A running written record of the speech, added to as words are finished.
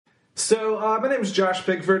My name is Josh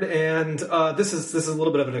Pigford, and this is a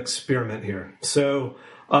little bit of an experiment here. So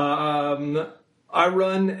I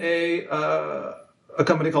run a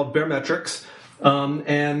company called Baremetrics,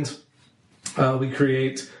 and we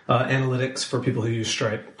create analytics for people who use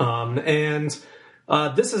Stripe.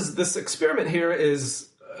 This experiment here is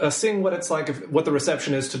seeing what it's like, what the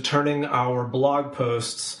reception is to turning our blog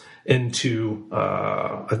posts into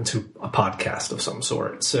a podcast of some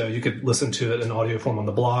sort. So you could listen to it in audio form on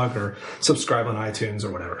the blog or subscribe on iTunes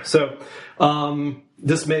or whatever. So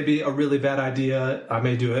this may be a really bad idea. I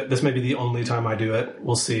may do it. This may be the only time I do it.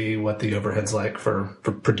 We'll see what the overhead's like for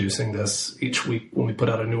producing this each week when we put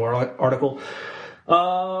out a new article.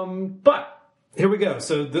 But here we go.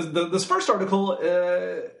 So this first article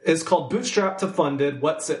is called Bootstrap to Funded.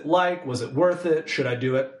 What's it like? Was it worth it? Should I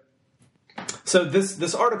do it? So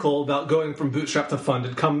this article about going from Bootstrap to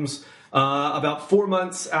Funded comes about 4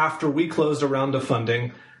 months after we closed a round of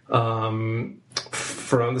funding. This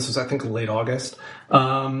was, I think, late August.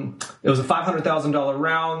 It was a $500,000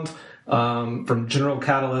 round from General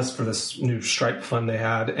Catalyst for this new Stripe fund they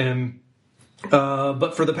had.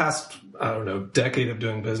 But for the past, decade of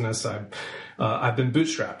doing business, I've been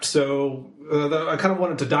bootstrapped. So I kind of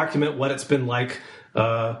wanted to document what it's been like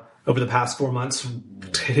over the past 4 months,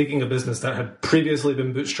 taking a business that had previously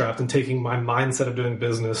been bootstrapped and taking my mindset of doing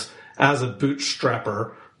business as a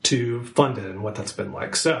bootstrapper to fund it and what that's been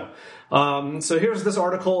like. So here's this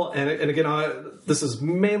article, and again, this is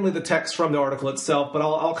mainly the text from the article itself, but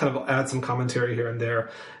I'll kind of add some commentary here and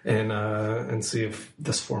there and see if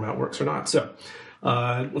this format works or not. So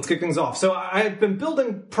let's kick things off. So I've been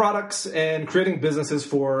building products and creating businesses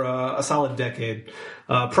for a solid decade.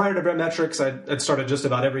 Prior to Baremetrics, I'd started just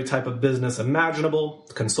about every type of business imaginable: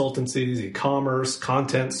 consultancies, e-commerce,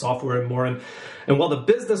 content, software, and more. And while the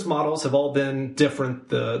business models have all been different,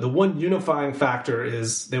 the one unifying factor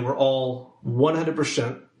is they were all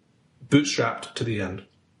 100% bootstrapped to the end.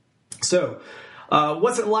 So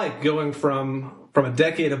what's it like going from a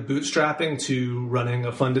decade of bootstrapping to running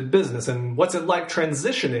a funded business? And what's it like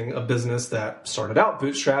transitioning a business that started out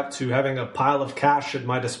bootstrapped to having a pile of cash at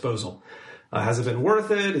my disposal? Has it been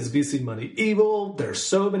worth it? Is VC money evil? There's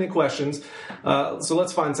so many questions. So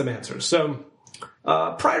let's find some answers. So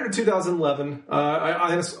prior to 2011,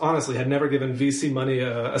 I honestly had never given VC money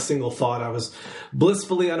a single thought. I was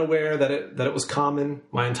blissfully unaware that it was common.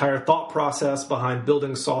 My entire thought process behind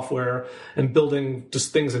building software and building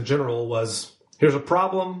just things in general was, here's a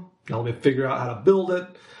problem, now let me figure out how to build it,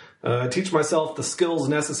 teach myself the skills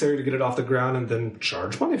necessary to get it off the ground, and then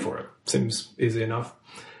charge money for it. Seems easy enough.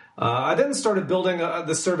 I then started building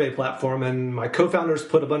this survey platform, and my co-founders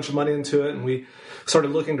put a bunch of money into it, and we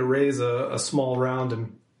started looking to raise a small round.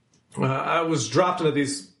 And I was dropped into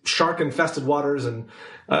these shark-infested waters, and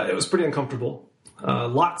it was pretty uncomfortable.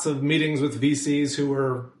 Lots of meetings with VCs who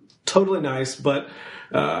were totally nice, but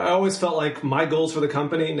I always felt like my goals for the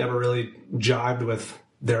company never really jived with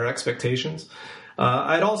their expectations.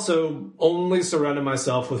 I'd also only surrounded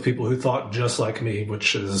myself with people who thought just like me,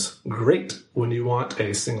 which is great when you want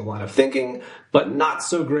a single line of thinking, but not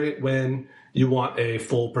so great when you want a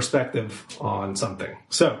full perspective on something.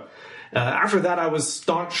 So after that, I was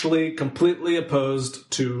staunchly, completely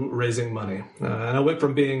opposed to raising money. And I went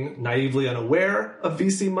from being naively unaware of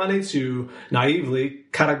VC money to naively,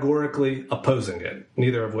 categorically opposing it,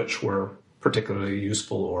 neither of which were particularly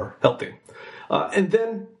useful or healthy. And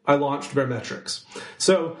then I launched Baremetrics.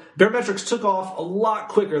 So Baremetrics took off a lot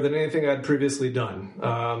quicker than anything I'd previously done.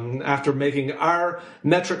 After making our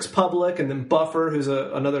metrics public, and then Buffer, who's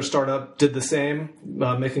another startup, did the same,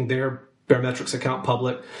 making their Baremetrics account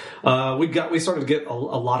public, we started to get a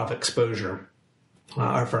lot of exposure.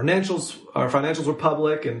 Our financials were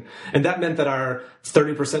public, and that meant that our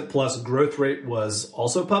 30% plus growth rate was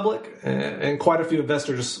also public, and quite a few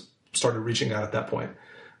investors started reaching out at that point.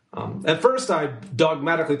 At first, I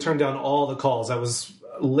dogmatically turned down all the calls. I was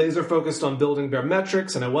laser focused on building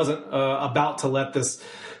Baremetrics, and I wasn't about to let this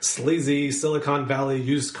sleazy Silicon Valley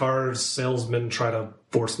used cars salesman try to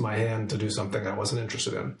force my hand to do something I wasn't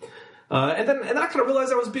interested in. And then I kind of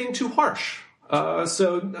realized I was being too harsh.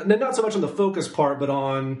 So not so much on the focus part, but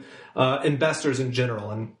on investors in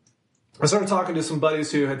general. And I started talking to some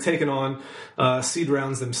buddies who had taken on seed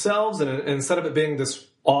rounds themselves, and instead of it being this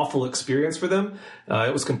awful experience for them,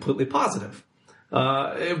 it was completely positive.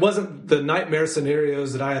 It wasn't the nightmare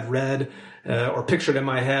scenarios that I had read or pictured in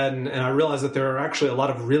my head, and I realized that there are actually a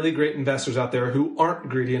lot of really great investors out there who aren't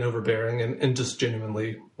greedy and overbearing and just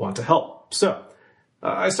genuinely want to help. So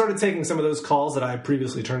I started taking some of those calls that I had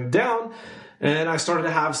previously turned down, And I started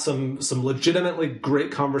to have some legitimately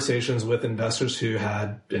great conversations with investors who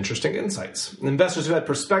had interesting insights, investors who had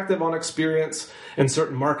perspective on experience in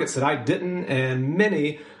certain markets that I didn't, and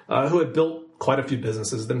many who had built quite a few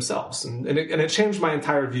businesses themselves. And it changed my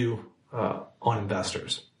entire view on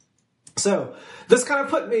investors. So this kind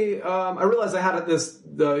of put me, I realized I had this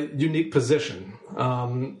unique position.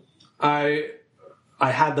 I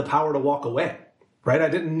had the power to walk away. Right? I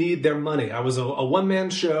didn't need their money. I was a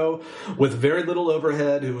one-man show with very little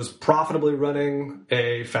overhead who was profitably running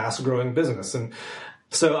a fast-growing business. And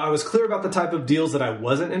so I was clear about the type of deals that I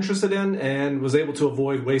wasn't interested in and was able to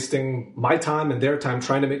avoid wasting my time and their time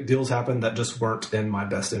trying to make deals happen that just weren't in my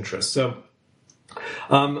best interest. So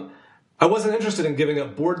I wasn't interested in giving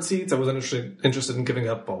up board seats. I wasn't interested in giving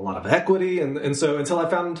up a lot of equity. And so until I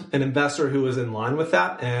found an investor who was in line with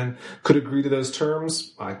that and could agree to those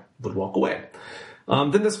terms, I would walk away.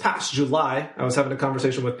 Then this past July, I was having a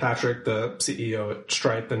conversation with Patrick, the CEO at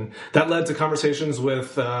Stripe, and that led to conversations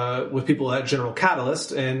with people at General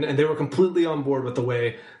Catalyst, and they were completely on board with the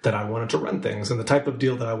way that I wanted to run things and the type of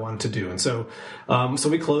deal that I wanted to do. And so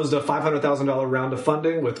we closed a $500,000 round of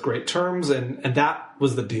funding with great terms, and that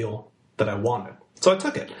was the deal that I wanted. So I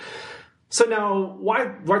took it. So now,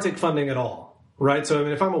 why take funding at all, right? So I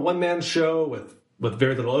mean, if I'm a one-man show with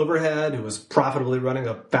very little overhead, who was profitably running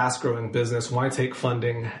a fast-growing business, why take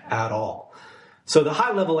funding at all? So the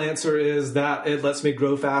high-level answer is that it lets me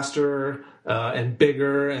grow faster and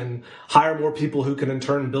bigger and hire more people who can in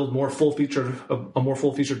turn build a more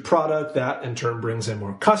full-featured product. That in turn brings in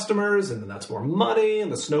more customers, and then that's more money,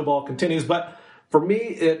 and the snowball continues. But for me,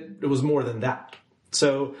 it was more than that.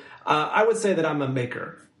 So I would say that I'm a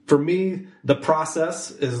maker. For me, the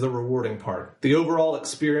process is the rewarding part. The overall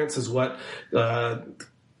experience is what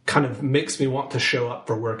kind of makes me want to show up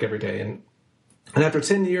for work every day. And after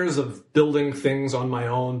 10 years of building things on my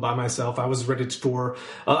own, by myself, I was ready for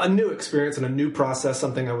a new experience and a new process,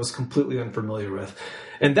 something I was completely unfamiliar with.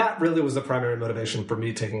 And that really was the primary motivation for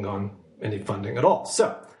me taking on any funding at all.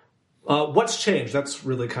 So what's changed? That's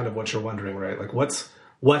really kind of what you're wondering, right? Like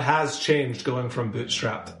what has changed going from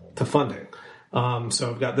bootstrapped to funding?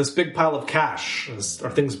 So I've got this big pile of cash. Are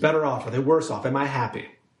things better off? Are they worse off? Am I happy?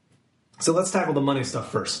 So let's tackle the money stuff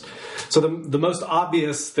first. So the most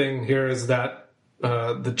obvious thing here is that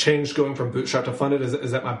the change going from bootstrap to funded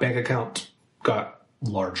is that my bank account got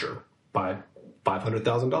larger by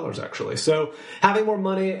 $500,000 actually. So having more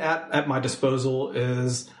money at my disposal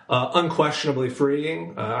is unquestionably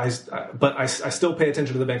freeing. But I still pay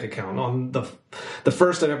attention to the bank account. On the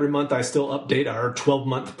first of every month, I still update our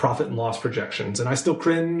 12-month profit and loss projections, and I still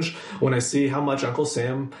cringe when I see how much Uncle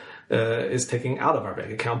Sam is taking out of our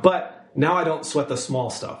bank account. But now I don't sweat the small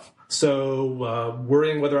stuff. So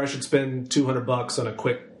worrying whether I should spend $200 on a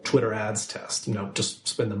quick Twitter ads test, just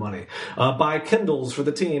spend the money. Buy Kindles for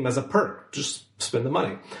the team as a perk, just spend the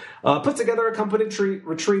money. Put together a company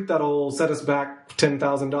retreat that'll set us back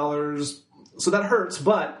 $10,000. So that hurts,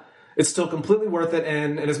 but it's still completely worth it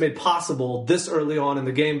and is made possible this early on in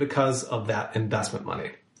the game because of that investment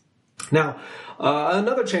money. Now,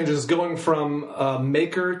 another change is going from a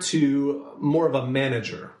maker to more of a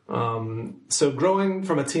manager. So growing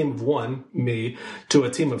from a team of one, me, to a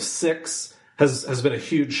team of 6 has been a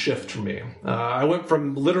huge shift for me. I went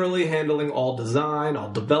from literally handling all design,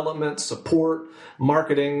 all development, support,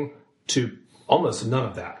 marketing, to almost none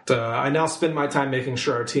of that. I now spend my time making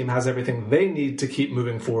sure our team has everything they need to keep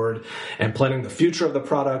moving forward and planning the future of the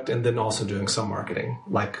product, and then also doing some marketing,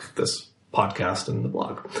 like this podcast and the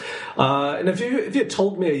blog. And if you had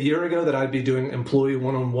told me a year ago that I'd be doing employee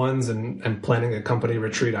one-on-ones and planning a company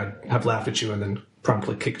retreat, I'd have laughed at you and then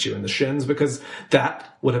promptly kicked you in the shins, because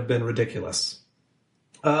that would have been ridiculous.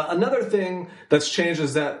 Another thing that's changed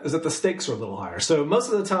is that the stakes are a little higher. So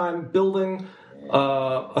most of the time, building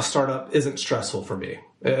a startup isn't stressful for me.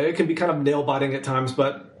 It can be kind of nail-biting at times,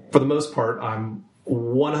 but for the most part, I'm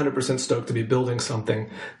 100% stoked to be building something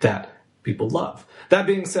that people love. That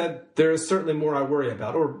being said, there is certainly more I worry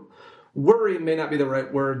about, or worry may not be the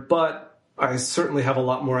right word, but I certainly have a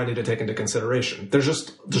lot more I need to take into consideration. There's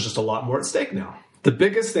just a lot more at stake now. The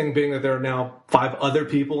biggest thing being that there are now 5 other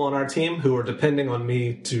people on our team who are depending on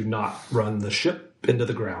me to not run the ship into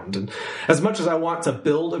the ground. And as much as I want to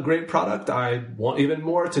build a great product, I want even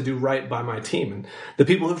more to do right by my team and the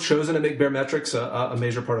people who've chosen to make Baremetrics a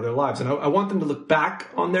major part of their lives. And I want them to look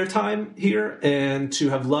back on their time here and to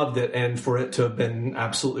have loved it and for it to have been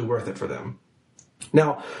absolutely worth it for them.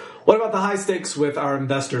 Now, what about the high stakes with our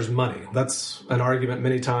investors' money? That's an argument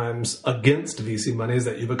many times against VC money, is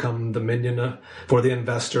that you become the minion for the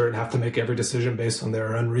investor and have to make every decision based on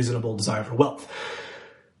their unreasonable desire for wealth.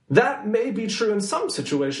 That may be true in some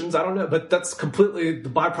situations, I don't know, but that's completely the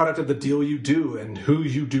byproduct of the deal you do and who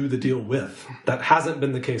you do the deal with. That hasn't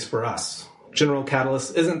been the case for us. General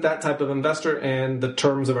Catalyst isn't that type of investor, and the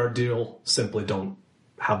terms of our deal simply don't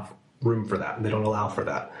have room for that, and they don't allow for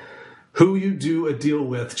that. Who you do a deal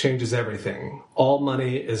with changes everything. All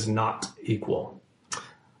money is not equal.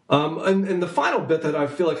 And the final bit that I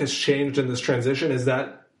feel like has changed in this transition is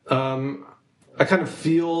that I kind of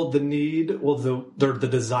feel the need, well, the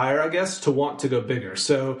desire, I guess, to want to go bigger.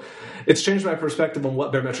 So it's changed my perspective on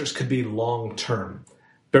what Baremetrics could be long term.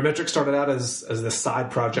 Baremetrics started out as this side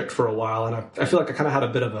project for a while, and I feel like I kind of had a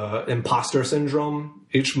bit of a imposter syndrome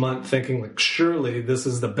each month, thinking like, surely this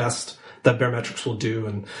is the best that Baremetrics will do,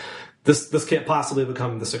 and this can't possibly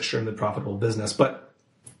become this extremely profitable business. But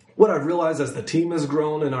what I've realized as the team has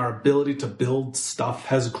grown and our ability to build stuff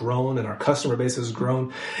has grown and our customer base has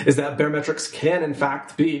grown is that Baremetrics can, in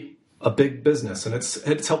fact, be a big business. And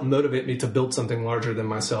it's helped motivate me to build something larger than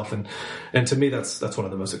myself. And to me, that's one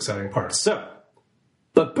of the most exciting parts. So,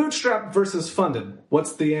 but bootstrap versus funded,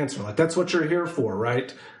 what's the answer? Like, that's what you're here for,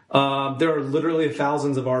 right? There are literally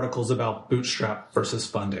thousands of articles about bootstrap versus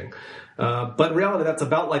funding. But in reality, that's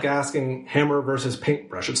about like asking hammer versus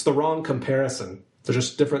paintbrush. It's the wrong comparison. They're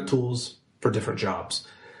just different tools for different jobs.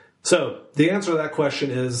 So the answer to that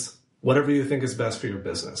question is whatever you think is best for your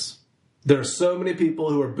business. There are so many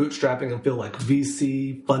people who are bootstrapping and feel like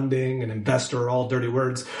VC, funding, and investor are all dirty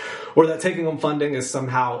words, or that taking on funding is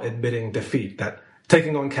somehow admitting defeat, that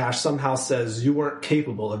taking on cash somehow says you weren't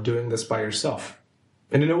capable of doing this by yourself.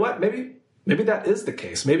 And you know what? Maybe that is the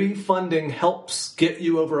case. Maybe funding helps get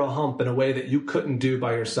you over a hump in a way that you couldn't do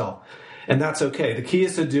by yourself. And that's okay. The key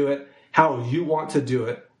is to do it how you want to do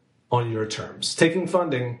it on your terms. Taking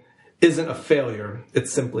funding isn't a failure.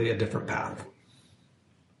 It's simply a different path.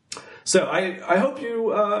 So I hope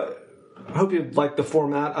you like the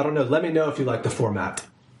format. I don't know. Let me know if you like the format.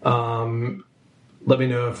 Let me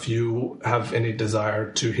know if you have any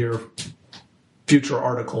desire to hear future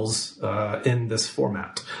articles in this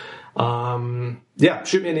format.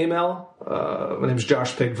 Shoot me an email. My name is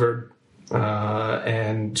Josh Pigford.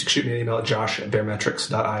 And shoot me an email at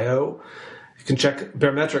josh@baremetrics.io. You can check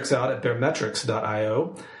Baremetrics out at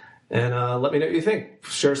baremetrics.io. And let me know what you think.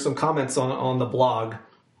 Share some comments on the blog.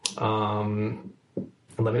 And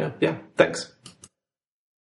let me know. Yeah, thanks.